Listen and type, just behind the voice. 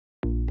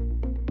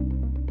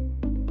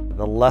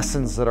The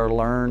lessons that are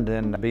learned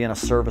in being a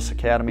service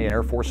academy, an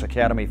Air Force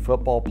Academy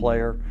football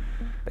player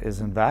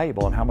is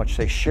invaluable, and how much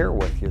they share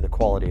with you the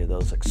quality of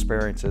those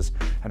experiences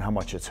and how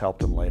much it's helped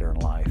them later in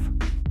life.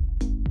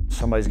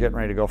 Somebody's getting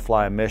ready to go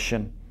fly a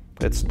mission.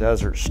 It's a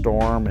desert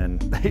storm,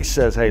 and he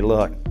says, hey,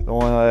 look, the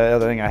only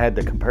other thing I had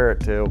to compare it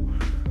to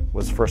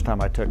was the first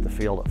time I took the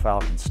field at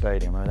Falcon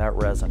Stadium. I mean, that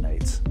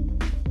resonates.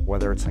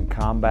 Whether it's in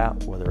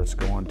combat, whether it's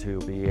going to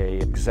be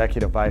an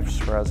executive vice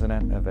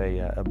president of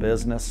a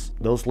business,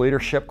 those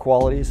leadership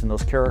qualities and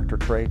those character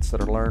traits that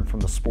are learned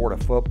from the sport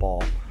of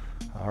football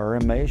are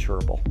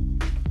immeasurable.